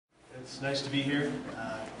It's nice to be here.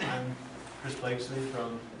 I'm Chris Blakesley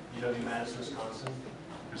from UW-Madison, Wisconsin.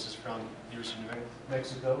 Chris is from University of New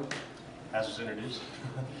Mexico, as was introduced.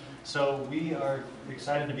 So we are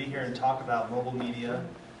excited to be here and talk about mobile media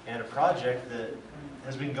and a project that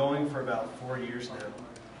has been going for about 4 years now.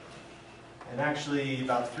 And actually,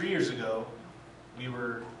 about 3 years ago,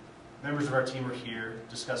 members of our team were here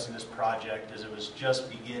discussing this project as it was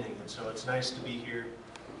just beginning. And so it's nice to be here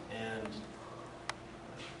and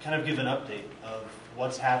kind of give an update of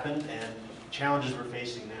what's happened and challenges we're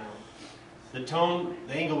facing now. The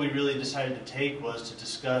angle we really decided to take was to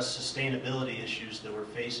discuss sustainability issues that we're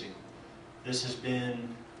facing. This has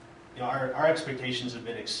been, our expectations have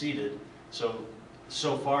been exceeded.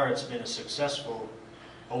 So far it's been a successful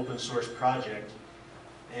open source project.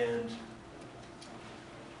 And,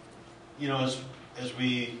 as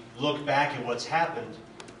we look back at what's happened,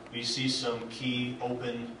 we see some key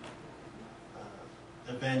open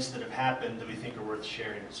events that have happened that we think are worth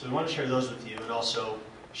sharing. So we want to share those with you and also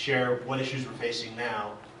share what issues we're facing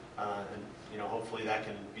now, and hopefully that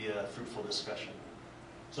can be a fruitful discussion.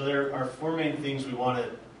 So there are 4 main things we're going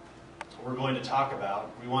to talk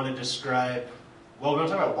about. We want to describe, we're going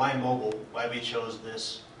to talk about why mobile, why we chose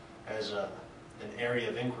this as an area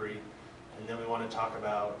of inquiry, and then we want to talk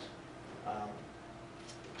about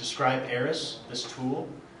describe ARIS, this tool,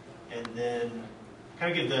 and then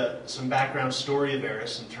kind of give some background story of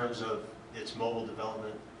ARIS in terms of its mobile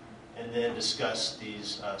development, and then discuss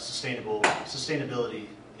these sustainability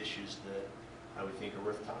issues that we think are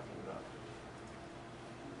worth talking about.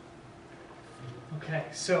 Okay,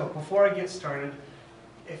 so before I get started,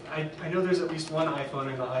 I know there's at least one iPhone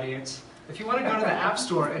in the audience. If you want to go to the App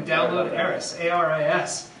Store and download ARIS,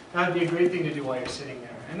 A-R-I-S, that would be a great thing to do while you're sitting there.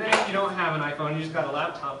 And then if you don't have an iPhone, you just got a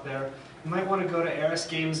laptop there, you might want to go to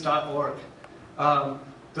arisgames.org.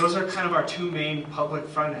 Those are kind of our 2 main public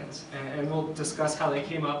front ends, and we'll discuss how they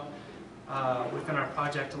came up within our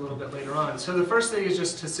project a little bit later on. So the first thing is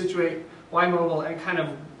just to situate why mobile and kind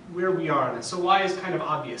of where we are on it. So why is kind of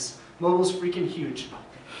obvious. Mobile's freaking huge.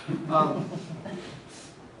 I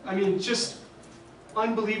mean, just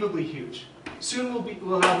unbelievably huge. Soon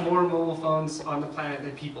we'll have more mobile phones on the planet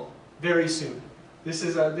than people. Very soon. This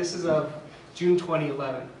is a June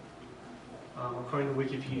 2011, according to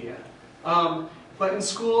Wikipedia. But in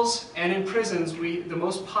schools and in prisons, the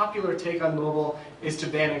most popular take on mobile is to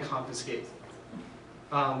ban and confiscate.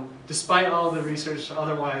 Despite all the research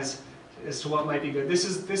otherwise as to what might be good, this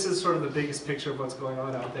is sort of the biggest picture of what's going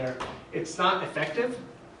on out there. It's not effective,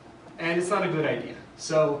 and it's not a good idea.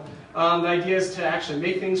 So the idea is to actually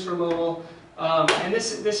make things for mobile, and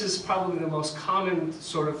this is probably the most common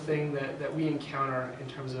sort of thing that we encounter in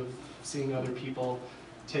terms of seeing other people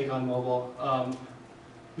take on mobile.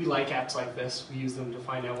 We like apps like this. We use them to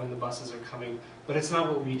find out when the buses are coming, but it's not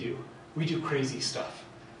what we do. We do crazy stuff.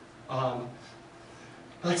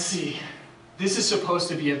 Let's see. This is supposed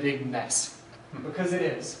to be a big mess, because it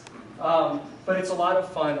is. But it's a lot of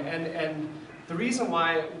fun, and the reason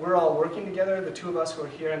why we're all working together, the 2 of us who are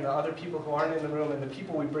here and the other people who aren't in the room and the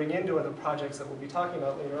people we bring into the projects that we'll be talking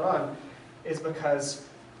about later on, is because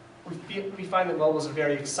we find that mobile is a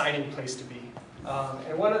very exciting place to be.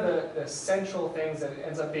 And one of the central things that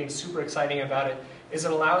ends up being super exciting about it is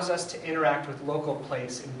it allows us to interact with local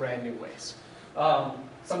place in brand new ways.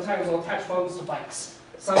 Sometimes we'll attach phones to bikes.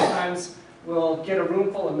 Sometimes we'll get a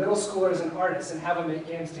room full of middle schoolers and artists and have them make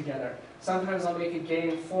games together. Sometimes I'll make a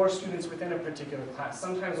game for students within a particular class.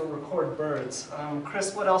 Sometimes we'll record birds.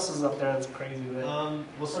 Chris, what else is up there that's crazy? Well,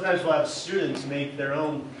 sometimes we'll have students make their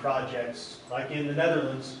own projects. Like in the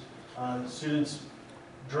Netherlands, students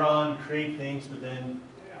draw and create things, but then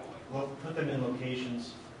we'll put them in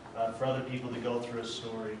locations for other people to go through a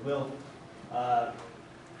story. We'll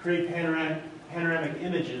create panoramic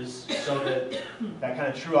images so that kind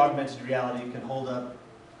of true augmented reality can hold up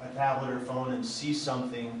a tablet or phone and see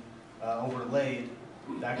something overlaid,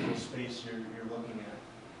 the actual space you're looking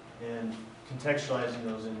at, and contextualizing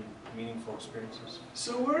those in meaningful experiences.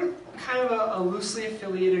 So we're kind of a loosely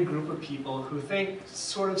affiliated group of people who think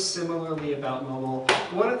sort of similarly about mobile.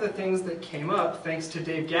 One of the things that came up, thanks to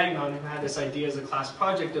Dave Gagnon, who had this idea as a class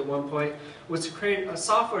project at one point, was to create a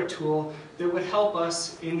software tool that would help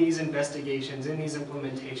us in these investigations, in these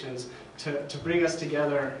implementations, to bring us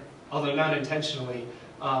together, although not intentionally,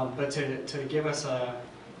 but to give us a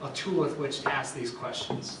tool with which to ask these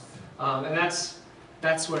questions. And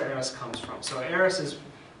that's where ARIS comes from. So ARIS is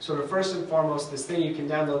sort of first and foremost this thing you can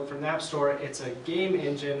download from the App Store. It's a game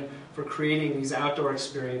engine for creating these outdoor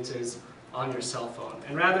experiences on your cell phone.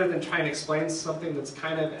 And rather than try and explain something that's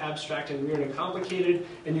kind of abstract and weird and complicated,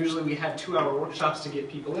 and usually we had 2-hour workshops to get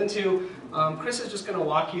people into, Chris is just going to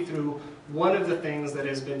walk you through one of the things that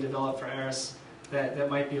has been developed for ARIS that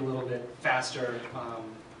might be a little bit faster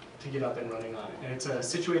to get up and running on it. And it's a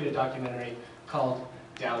situated documentary called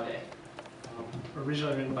Dow Day,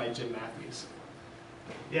 originally written by Jim Mathews.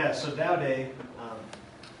 Yeah, so Dow Day,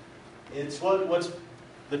 it's what's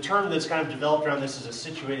the term that's kind of developed around this is a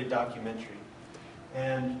situated documentary.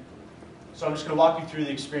 And so I'm just going to walk you through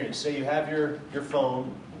the experience. Say you have your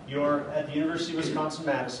phone, you're at the University of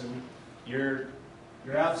Wisconsin-Madison, you're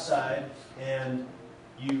outside, and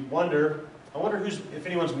you wonder, I wonder if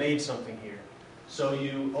anyone's made something here. So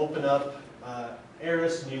you open up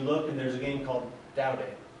ARIS and you look, and there's a game called Dow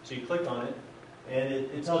Day. So you click on it, and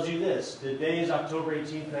it tells you this. The day is October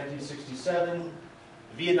 18th, 1967.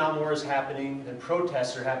 The Vietnam War is happening, and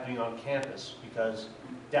protests are happening on campus because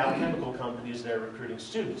Dow Chemical Company is there recruiting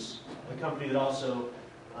students, the company that also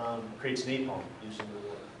creates napalm used in the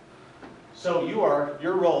war. So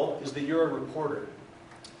your role is that you're a reporter,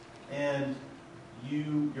 and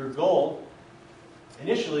your goal,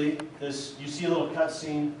 initially, you see a little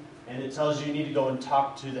cutscene, and it tells you need to go and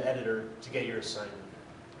talk to the editor to get your assignment.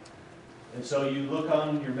 And so you look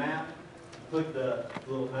on your map, click the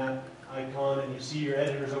little map icon, and you see your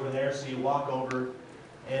editor's over there, so you walk over,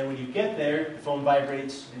 and when you get there, the phone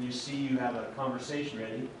vibrates, and you see you have a conversation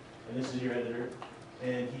ready, and this is your editor,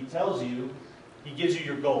 and he gives you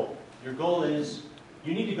your goal. Your goal is,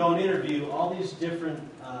 you need to go and interview all these different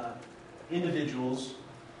individuals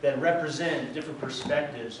that represent different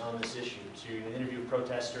perspectives on this issue. So you're going to interview a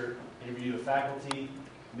protester, interview a faculty,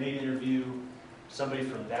 maybe interview somebody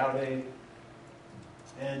from Dow Day.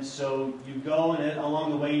 And so you go, and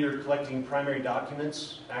along the way you're collecting primary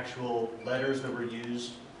documents, actual letters that were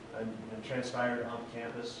used and transpired on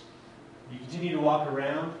campus. You continue to walk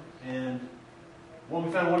around, and what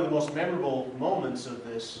we found one of the most memorable moments of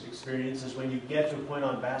this experience is when you get to a point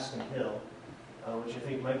on Baskin Hill, which I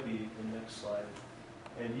think might be the next slide,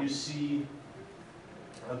 and you see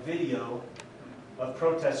a video of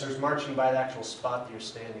protesters marching by the actual spot that you're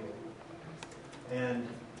standing in.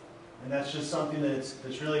 And that's just something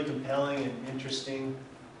that's really compelling and interesting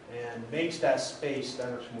and makes that space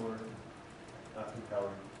that much more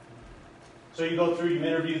compelling. So you go through, you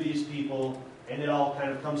interview these people, and it all kind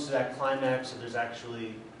of comes to that climax that there's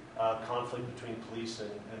actually conflict between police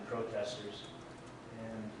and protesters.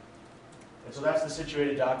 And so that's the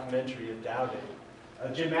situated documentary of Dow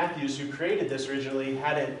Day. Jim Mathews, who created this originally,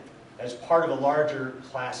 had it as part of a larger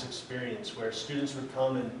class experience where students would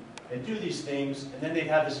come and do these things, and then they'd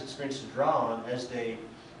have this experience to draw on as they,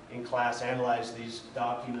 in class, analyze these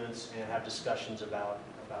documents and have discussions about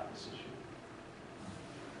this issue.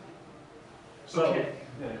 So,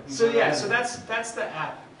 so that's the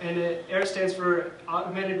app, and ARIS stands for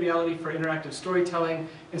Augmented Reality for Interactive Storytelling.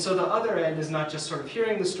 And so the other end is not just sort of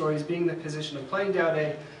hearing the stories, being in the position of playing Dow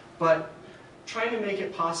Day, but trying to make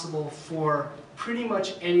it possible for pretty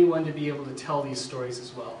much anyone to be able to tell these stories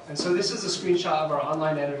as well. And so this is a screenshot of our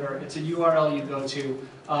online editor. It's a URL you go to.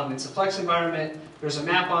 It's a Flex environment. There's a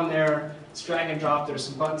map on there. It's drag and drop. There's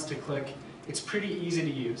some buttons to click. It's pretty easy to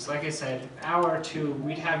use. Like I said, an hour or two,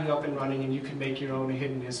 we'd have you up and running, and you can make your own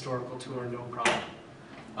hidden historical tour, no problem.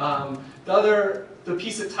 The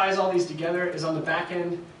piece that ties all these together is on the back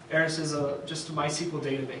end. ARIS is just a MySQL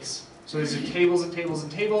database. So these are tables and tables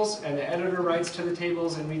and tables, and the editor writes to the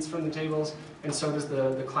tables and reads from the tables, and so does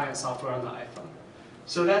the client software on the iPhone.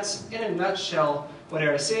 So that's, in a nutshell, what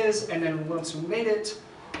ARIS is, and then once we made it,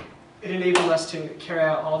 it enabled us to carry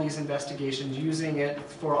out all these investigations using it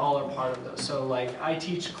for all or part of those. So like, I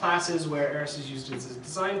teach classes where ARIS is used as a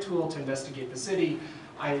design tool to investigate the city.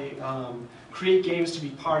 I create games to be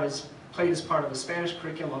played as part of a Spanish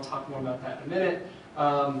curriculum. I'll talk more about that in a minute.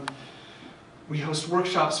 We host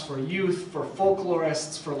workshops for youth, for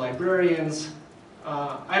folklorists, for librarians.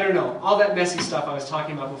 I don't know, all that messy stuff I was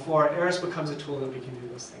talking about before. ARIS becomes a tool that we can do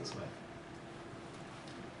those things with.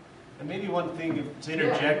 And maybe one thing to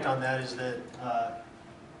interject on that is that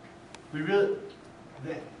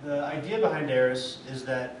the idea behind ARIS is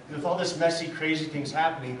that with all this messy, crazy things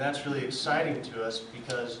happening, that's really exciting to us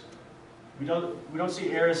because we don't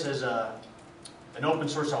see ARIS as an open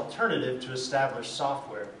source alternative to established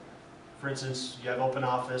software. For instance, you have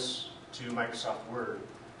OpenOffice to Microsoft Word,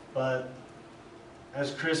 but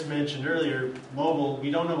as Chris mentioned earlier, mobile,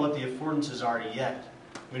 we don't know what the affordances are yet.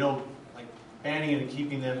 We know, like, banning and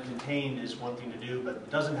keeping them contained is one thing to do, but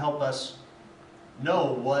it doesn't help us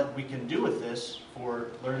know what we can do with this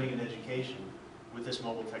for learning and education with this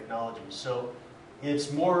mobile technology. So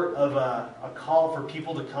it's more of a call for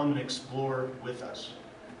people to come and explore with us.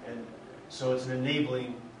 And so it's an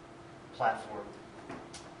enabling platform.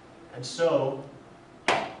 And so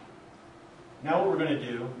now what we're going to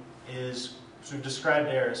do is, so we've described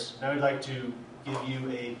ARIS. Now we'd like to give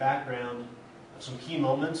you a background of some key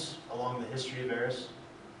moments along the history of ARIS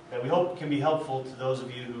that we hope can be helpful to those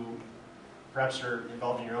of you who perhaps are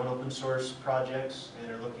involved in your own open source projects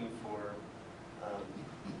and are looking for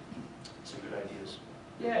some good ideas.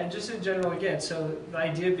 Yeah, and just in general again, so the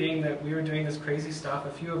idea being that we were doing this crazy stuff,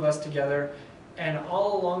 a few of us together, and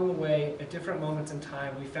all along the way, at different moments in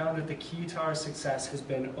time, we found that the key to our success has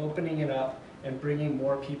been opening it up and bringing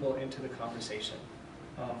more people into the conversation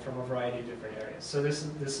from a variety of different areas. So this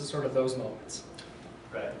is sort of those moments.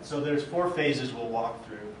 Right. So there's 4 phases we'll walk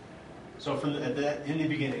through. So from in the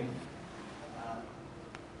beginning,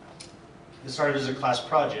 this started as a class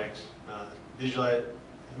project.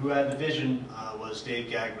 Who had the vision was Dave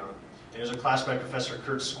Gagnon. And it was a class by Professor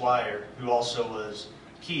Mathews Squire, who also was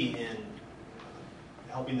key in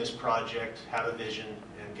helping this project have a vision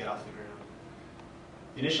and get off the ground.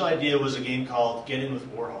 The initial idea was a game called Get In with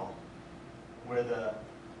Warhol, where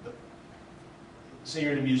say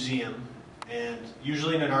you're in a museum, and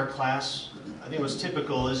usually in an art class, I think what's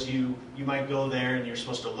typical is you might go there and you're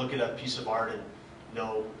supposed to look at a piece of art and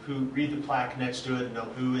know read the plaque next to it, and know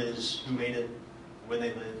who made it, when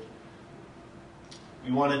they lived.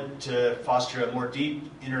 We wanted to foster a more deep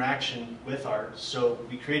interaction with art, so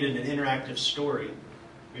we created an interactive story.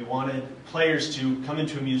 We wanted players to come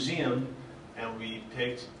into a museum, and we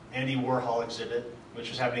picked Andy Warhol exhibit, which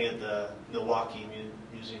was happening at the Milwaukee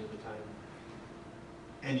Museum at the time.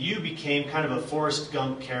 And you became kind of a Forrest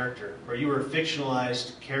Gump character, where you were a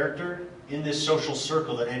fictionalized character in this social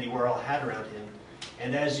circle that Andy Warhol had around him.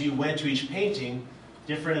 And as you went to each painting,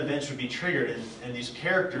 different events would be triggered, and these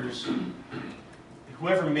characters,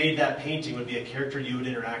 whoever made that painting would be a character you would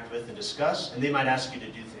interact with and discuss, and they might ask you to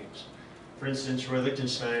do things. For instance, Roy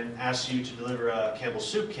Lichtenstein asked you to deliver a Campbell's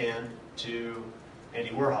soup can to Andy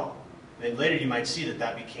Warhol. And then later you might see that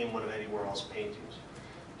that became one of Andy Warhol's paintings.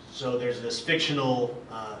 So there's this fictional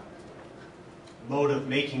mode of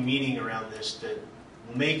making meaning around this that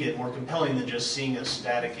will make it more compelling than just seeing a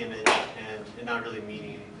static image and not really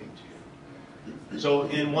meaning anything to you. So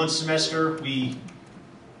in one semester,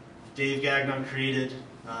 Dave Gagnon created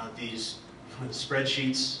these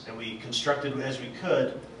spreadsheets, and we constructed as we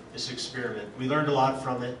could this experiment. We learned a lot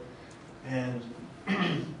from it, and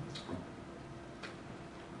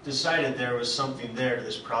decided there was something there to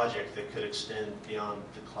this project that could extend beyond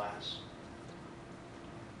the class.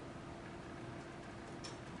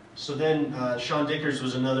 So then Sean Dickers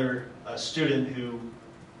was another student who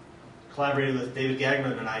collaborated with David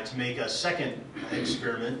Gagnon and I to make a second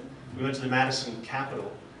experiment. We went to the Madison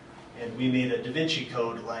Capitol, and we made a Da Vinci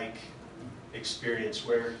Code-like experience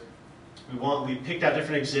where we picked out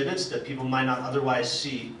different exhibits that people might not otherwise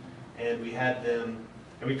see, and we had them,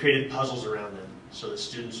 and we created puzzles around them so that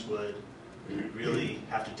students would really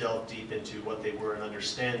have to delve deep into what they were and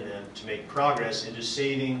understand them to make progress into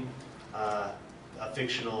saving a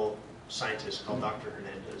fictional scientist called Dr.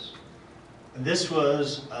 Hernandez. And this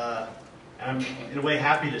was, and I'm in a way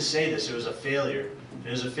happy to say this, it was a failure.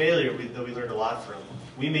 It was a failure that we learned a lot from.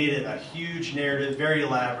 We made it a huge narrative, very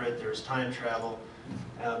elaborate, there was time travel,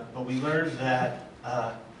 but we learned that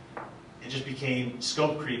it just became,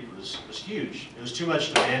 scope creep was huge. It was too much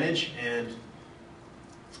to manage, and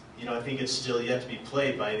I think it's still yet to be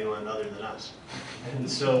played by anyone other than us. And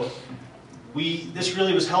so this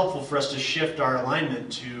really was helpful for us to shift our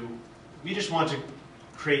alignment to, we just want to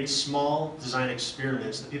create small design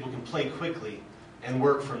experiments that people can play quickly and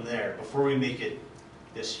work from there before we make it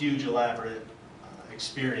this huge elaborate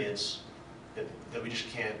experience that we just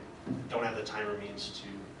don't have the time or means to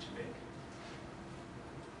make.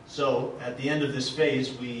 So at the end of this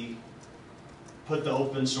phase, we put the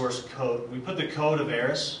open source code, we put the code of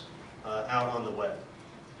ARIS out on the web.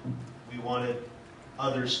 We wanted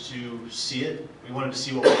others to see it. We wanted to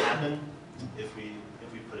see what would happen if we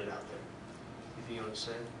put it out there. Anything you want to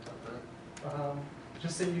say about that?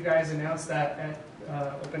 Just that you guys announced that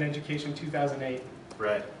at Open Education 2008.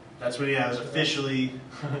 Right. That's when it was officially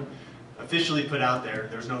put out there.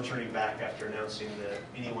 There was no turning back after announcing that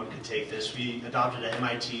anyone could take this. We adopted an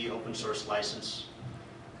MIT open source license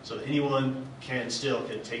so that anyone can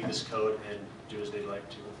take this code and do as they'd like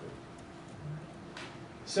to with it.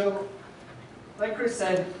 So, like Chris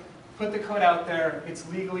said, put the code out there. It's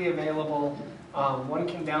legally available. One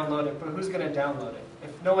can download it, but who's going to download it?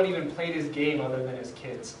 If no one even played his game other than his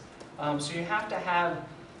kids. So you have to have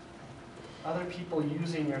other people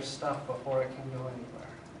using your stuff before it can go anywhere.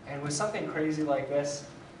 And with something crazy like this,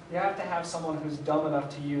 you have to have someone who's dumb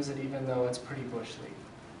enough to use it even though it's pretty bush league.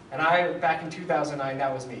 And back in 2009,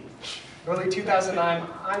 that was me. Early 2009,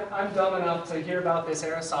 I'm dumb enough to hear about this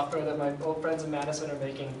ARIS software that my old friends in Madison are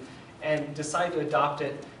making and decide to adopt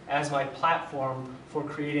it as my platform for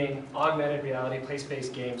creating augmented reality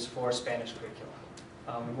place-based games for Spanish curriculum.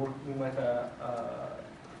 We're working with a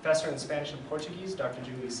professor in Spanish and Portuguese, Dr.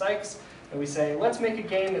 Julie Sykes, and we say, let's make a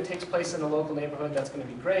game that takes place in a local neighborhood. That's going to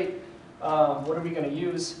be great. What are we going to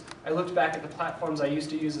use? I looked back at the platforms I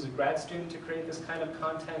used to use as a grad student to create this kind of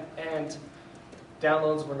content, and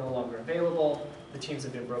downloads were no longer available. The teams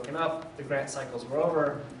had been broken up. The grant cycles were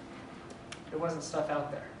over. There wasn't stuff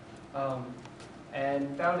out there.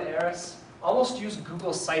 And found ARIS. Almost used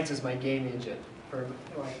Google Sites as my game engine for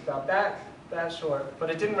about that short, but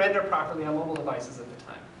it didn't render properly on mobile devices at the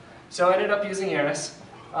time. So I ended up using ARIS,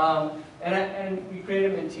 and we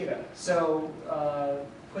created Mentira. So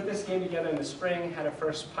put this game together in the spring, had a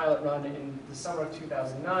first pilot run in the summer of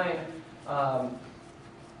 2009,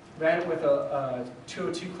 ran it with a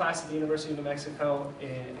 202 class at the University of New Mexico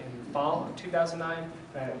in fall of 2009,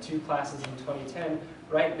 ran it 2 classes in 2010.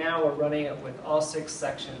 Right now we're running it with all 6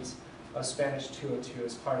 sections of Spanish 202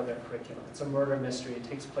 as part of their curriculum. It's a murder mystery. It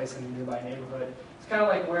takes place in a nearby neighborhood. It's kind of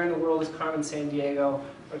like Where in the World is Carmen Sandiego,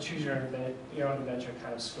 or Choose Your Own Adventure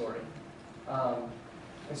kind of story.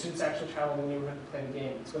 And students actually travel to the neighborhood to play the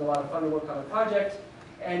game. It's been a lot of fun to work on the project,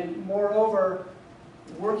 and moreover,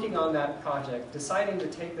 working on that project, deciding to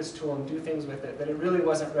take this tool and do things with it that it really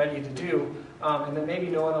wasn't ready to do, and that maybe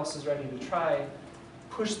no one else is ready to try,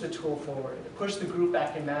 push the tool forward. It pushed the group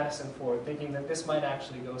back in Madison forward, thinking that this might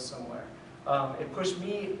actually go somewhere. It pushed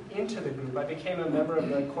me into the group. I became a member of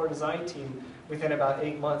the core design team within about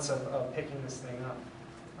 8 months of picking this thing up.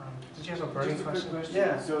 Did you have a burning question?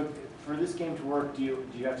 Yeah. So for this game to work, do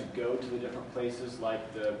you have to go to the different places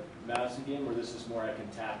like the Madison game, or this is more I can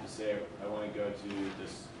tap to say I want to go to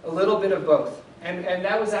this? A little bit of both. And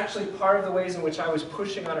that was actually part of the ways in which I was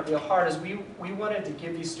pushing on it real hard, is we wanted to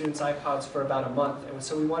give these students iPods for about a month. And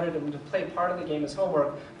so we wanted them to play part of the game as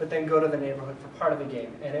homework, but then go to the neighborhood for part of the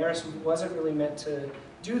game. And ARIS wasn't really meant to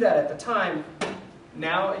do that at the time.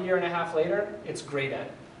 Now, a year and a half later, it's great at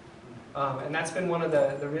it. And that's been one of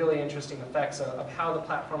the really interesting effects of how the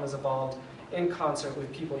platform has evolved in concert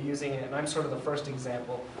with people using it. And I'm sort of the first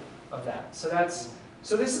example of that. So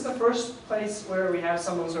this is the first place where we have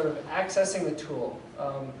someone sort of accessing the tool.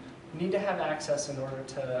 You need to have access in order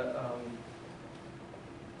to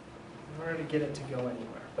get it to go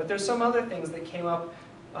anywhere. But there's some other things that came up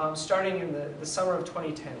starting in the summer of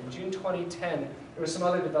 2010. In June 2010, there were some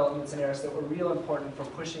other developments in ARIS that were real important for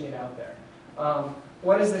pushing it out there.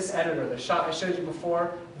 What is this editor? The shot I showed you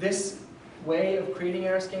before, this way of creating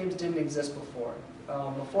ARIS games didn't exist before.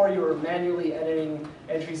 Before you were manually editing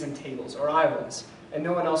entries in tables, or I was, and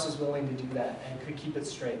no one else was willing to do that and could keep it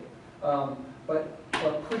straight. But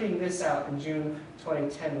putting this out in June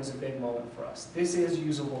 2010 was a big moment for us. This is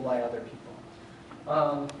usable by other people.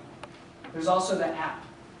 There's also the app.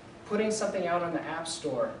 Putting something out on the App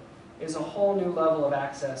Store is a whole new level of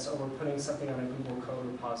access over putting something on a Google Code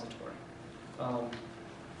repository.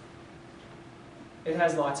 It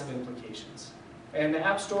has lots of implications. And the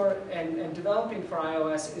App Store and developing for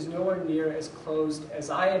iOS is nowhere near as closed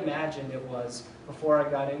as I imagined it was before I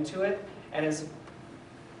got into it. And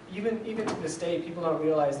even to this day, people don't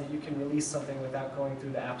realize that you can release something without going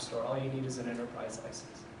through the App Store. All you need is an enterprise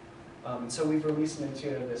license. So we've released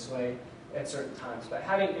Mentira this way at certain times. But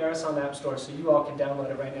having ARIS on the App Store so you all can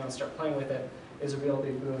download it right now and start playing with it is a real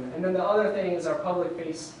big boon. And then the other thing is our public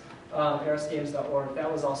face, arisgames.org. That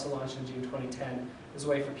was also launched in June 2010 as a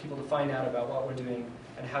way for people to find out about what we're doing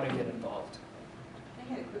and how to get involved. I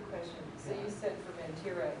had a quick question. So you said for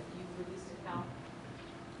Mentira, you released it how?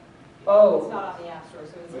 Oh. It's not on the App Store,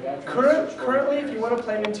 so it's in App Store. Currently, if you want to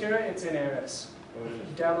play Mentira, it's in ARIS.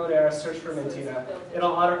 You download ARIS, search for Mentira.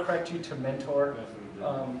 It'll autocorrect you to Mentor.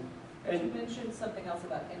 And you mentioned something else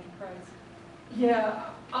about enterprise. Yeah,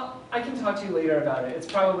 I can talk to you later about it. It's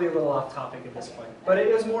probably a little off topic at this point. But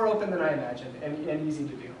it was more open than I imagined and easy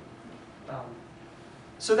to do.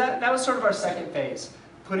 So that was sort of our second phase,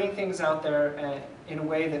 putting things out there in a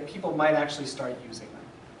way that people might actually start using them.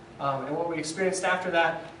 And what we experienced after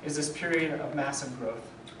that is this period of massive growth.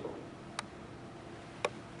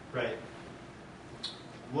 Right.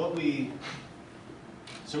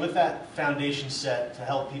 So with that foundation set to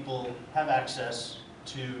help people have access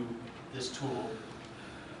to this tool,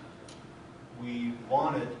 we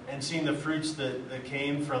wanted, and seeing the fruits that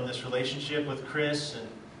came from this relationship with Chris and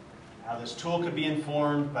how this tool could be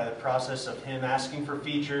informed by the process of him asking for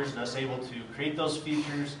features and us able to create those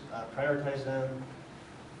features, prioritize them,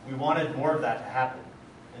 we wanted more of that to happen.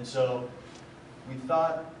 And so we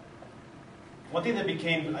thought, one thing that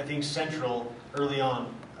became, I think, central early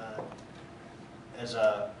on as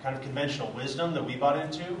a kind of conventional wisdom that we bought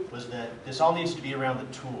into was that this all needs to be around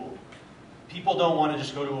the tool. People don't want to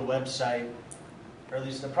just go to a website, or at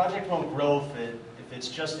least the project won't grow if it's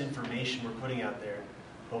just information we're putting out there.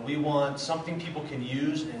 But we want something people can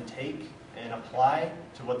use and take and apply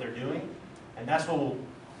to what they're doing, and that's what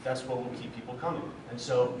will keep people coming. And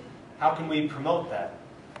so, how can we promote that?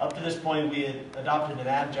 Up to this point, we had adopted an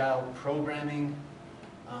agile programming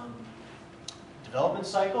development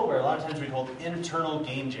cycle where a lot of times we'd hold internal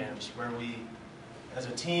game jams where we, as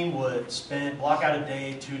a team, would block out a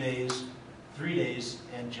day, 2 days, 3 days,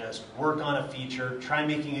 and just work on a feature, try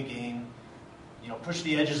making a game, push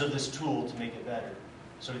the edges of this tool to make it better.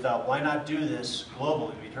 So we thought, why not do this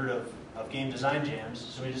globally? We'd heard of game design jams,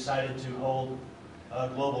 so we decided to hold a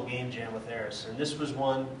global game jam with ARIS. And this was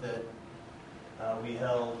one that we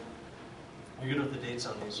held. You're good with the dates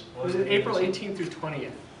on these. It was April 18th through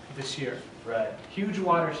 20th this year. Right. Huge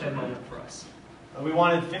watershed moment for us. We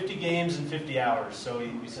wanted 50 games in 50 hours, so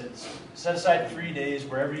we said set aside 3 days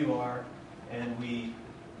wherever you are, and we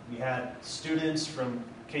had students from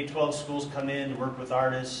K-12 schools come in to work with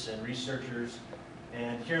artists and researchers,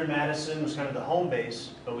 and here in Madison was kind of the home base,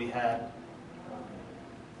 but we had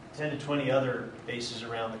 10 to 20 other bases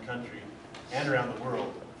around the country and around the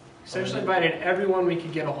world. Essentially invited everyone we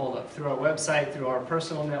could get a hold of through our website, through our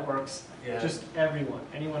personal networks, just everyone.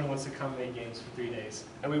 Anyone who wants to come make games for 3 days.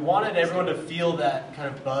 And we wanted everyone to feel that kind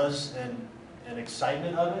of buzz and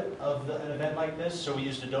excitement of an event like this, so we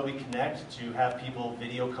used Adobe Connect to have people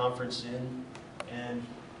video conference in. And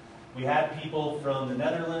we had people from the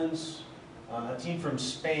Netherlands, a team from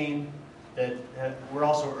Spain that were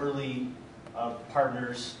also early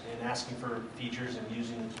partners in asking for features and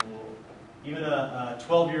using the tool. Even a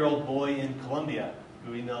 12-year-old boy in Colombia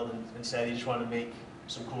who emailed and said he just wanted to make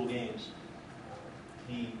some cool games.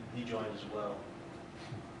 He joined as well.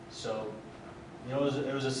 So, it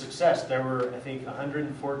was a success. There were, I think,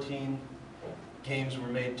 114 games were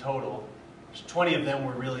made total. 20 of them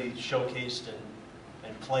were really showcased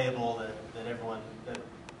and playable that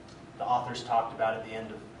the authors talked about at the end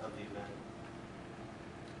of the event.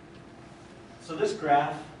 So this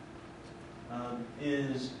graph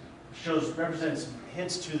represents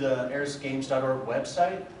hits to the arisgames.org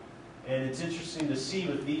website, and it's interesting to see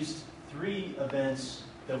with these 3 events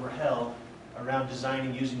that were held around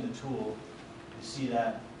designing using the tool, you see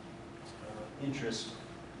that interest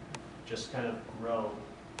just kind of grow.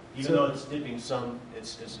 Even though it's dipping some,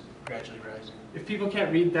 it's gradually rising. If people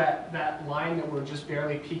can't read that line that we're just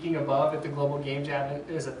barely peeking above at the Global Game Jam, it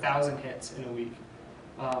is 1,000 hits in a week.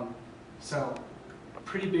 So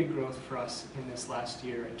pretty big growth for us in this last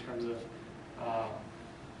year in terms of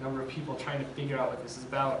number of people trying to figure out what this is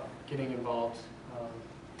about, getting involved.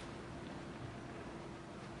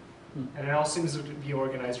 And it all seems to be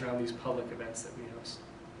organized around these public events that we host.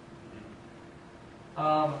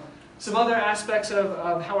 Some other aspects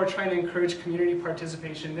of how we're trying to encourage community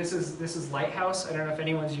participation. This is Lighthouse. I don't know if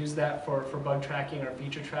anyone's used that for bug tracking or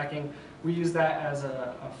feature tracking. We use that as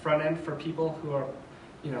a front end for people who are,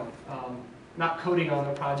 not coding on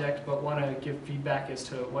the project, but want to give feedback as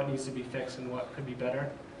to what needs to be fixed and what could be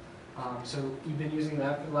better. So we've been using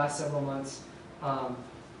that for the last several months.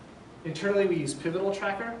 Internally, we use Pivotal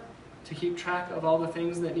Tracker to keep track of all the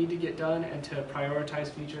things that need to get done and to prioritize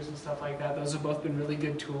features and stuff like that. Those have both been really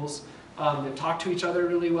good tools that talk to each other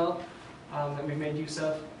really well, that we've made use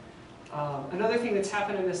of. Another thing that's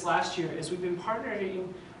happened in this last year is we've been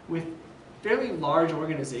partnering with fairly large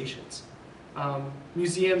organizations.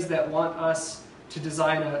 Museums that want us to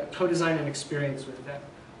co-design an experience with them.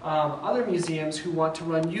 Other museums who want to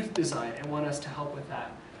run youth design and want us to help with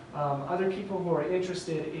that. Other people who are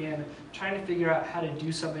interested in trying to figure out how to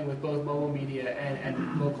do something with both mobile media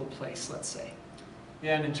and local place, let's say.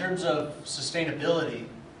 Yeah, and in terms of sustainability,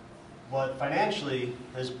 what financially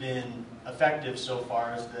has been effective so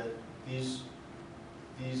far is that these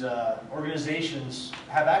organizations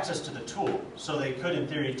have access to the tool, so they could, in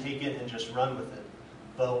theory, take it and just run with it.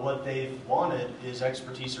 But what they've wanted is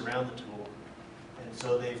expertise around the tool. And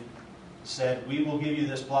so they've said, we will give you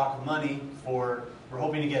this block of money we're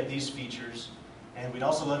hoping to get these features, and we'd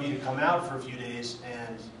also love you to come out for a few days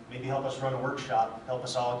and maybe help us run a workshop, help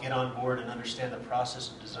us all get on board and understand the process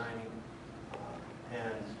of designing,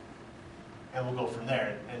 and we'll go from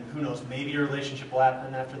there. And who knows, maybe a relationship will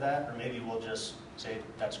happen after that, or maybe we'll just say,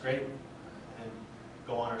 that's great, and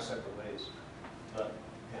go on our separate ways. But,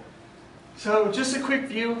 yeah. So just a quick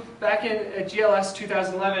view. Back at GLS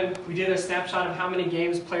 2011, we did a snapshot of how many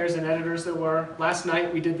games, players, and editors there were. Last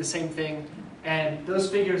night we did the same thing, and those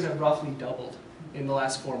figures have roughly doubled in the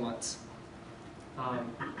last 4 months.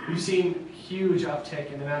 We've seen huge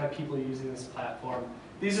uptick in the amount of people using this platform.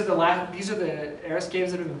 These are the ARIS games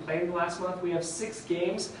that have been played in the last month. We have 6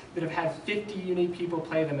 games that have had 50 unique people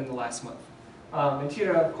play them in the last month.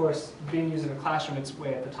 Mentira, of course, being used in a classroom, it's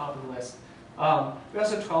way at the top of the list. We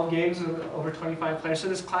also have 12 games with over 25 players, so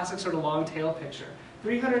this classic sort of long tail picture.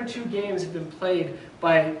 302 games have been played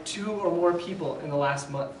by 2 or more people in the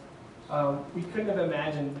last month. We couldn't have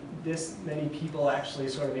imagined this many people actually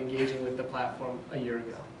sort of engaging with the platform a year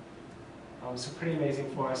ago. So pretty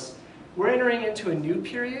amazing for us. We're entering into a new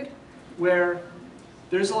period where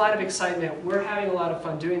there's a lot of excitement. We're having a lot of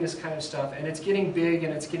fun doing this kind of stuff, and it's getting big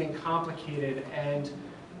and it's getting complicated. And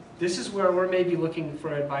this is where we're maybe looking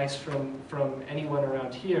for advice from anyone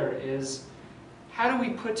around here is, how do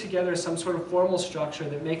we put together some sort of formal structure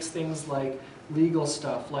that makes things like legal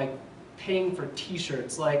stuff, like paying for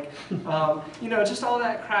t-shirts, like you know, just all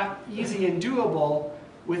that crap easy and doable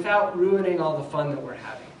without ruining all the fun that we're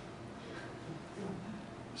having.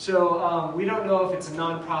 So we don't know if it's a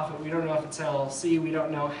nonprofit, we don't know if it's LLC, we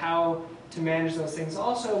don't know how to manage those things.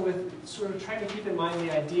 Also with sort of trying to keep in mind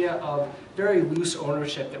the idea of very loose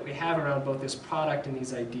ownership that we have around both this product and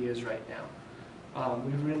these ideas right now.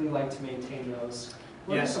 We'd really like to maintain those.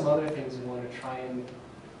 What are some other things we want to try and...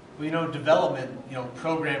 Well, you know, development, you know,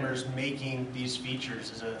 programmers making these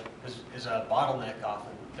features is a bottleneck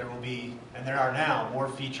often. There will be, and there are now, more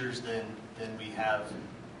features than we have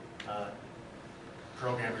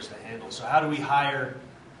programmers to handle. So how do we hire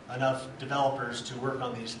enough developers to work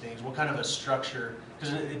on these things? What kind of a structure?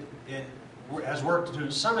 Because it has worked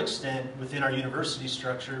to some extent within our university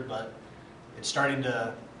structure, but it's starting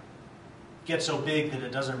to get so big that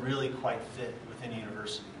it doesn't really quite fit within a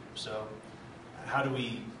university. So how do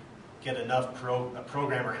we get enough a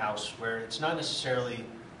programmer house where it's not necessarily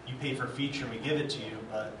you pay for a feature and we give it to you,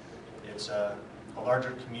 but it's a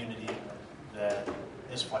larger community that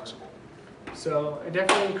is flexible. So I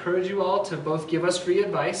definitely encourage you all to both give us free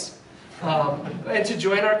advice and to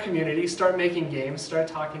join our community, start making games, start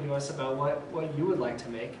talking to us about what you would like to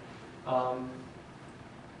make.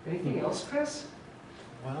 Anything else, Chris?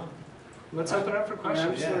 Well, let's open up for questions.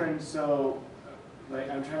 I'm just wondering, so like,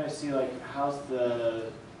 I'm trying to see like how's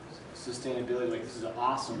the sustainability, like this is an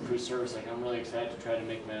awesome free service, like I'm really excited to try to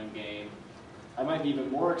make my own game. I might be even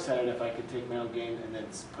more excited if I could take my own game and then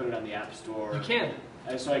put it on the App Store. You can.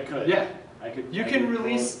 And so I could. Yeah. You can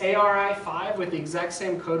release ARI 5 with the exact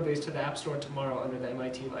same code base to the App Store tomorrow under the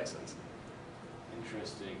MIT license.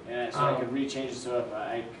 Interesting. And so I could rechange it so if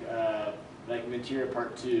I, like Materia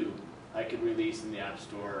Part 2, I could release in the App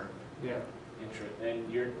Store. Yeah.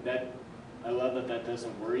 And I love that that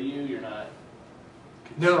doesn't worry you. You're not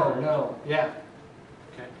concerned. No, yeah.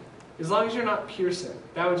 Okay. As long as you're not Pearson.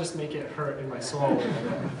 That would just make it hurt in my soul.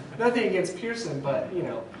 Nothing against Pearson, but you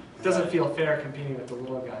know, it doesn't feel fair competing with the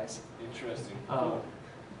little guys. Interesting.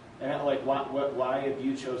 And like, why have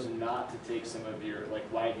you chosen not to take some of your, like,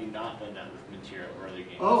 why have you not done that with Materia or other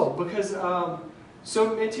games? Oh, because,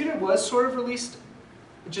 so Materia was sort of released,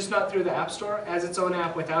 just not through the App Store, as its own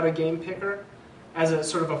app without a game picker, as a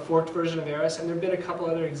sort of a forked version of ARIS, and there have been a couple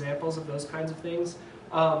other examples of those kinds of things.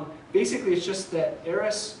 Basically, it's just that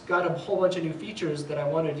ARIS got a whole bunch of new features that I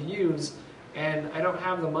wanted to use, and I don't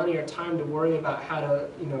have the money or time to worry about how to,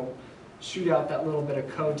 you know, shoot out that little bit of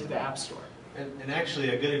code to the App Store. and actually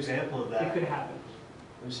a good example of that. It could happen.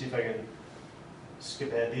 Let me see if I can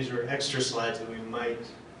skip ahead. These are extra slides that we might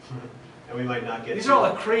not get These to. are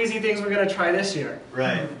all the crazy things we're going to try this year.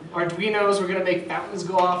 Right. Arduinos, we're going to make fountains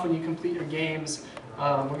go off when you complete your games.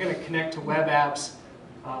 We're going to connect to web apps.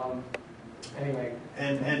 Anyway.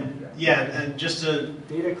 And just to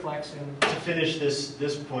data collection. To finish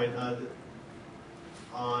this point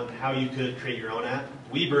on how you could create your own app.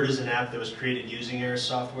 Weebird is an app that was created using ARIS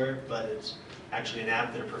software, but it's actually an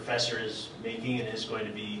app that a professor is making and is going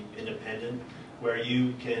to be independent, where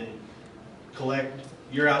you can collect,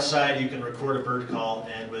 you're outside, you can record a bird call,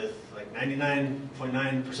 and with like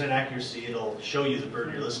 99.9% accuracy, it'll show you the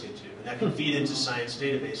bird you're listening to. And that can feed into science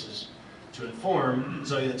databases to inform,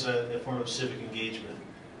 so it's a form of civic engagement,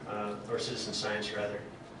 or citizen science rather.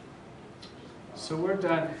 So we're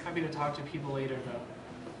done. Happy to talk to people later though.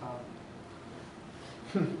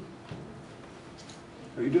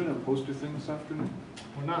 Are you doing a poster thing this afternoon?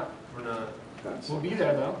 We're not. We're not. We'll be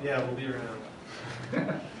there though. Yeah, we'll be around.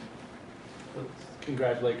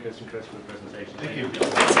 Congratulate Chris and Chris for the presentation. Thank you.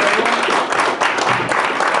 Thanks,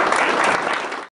 everyone.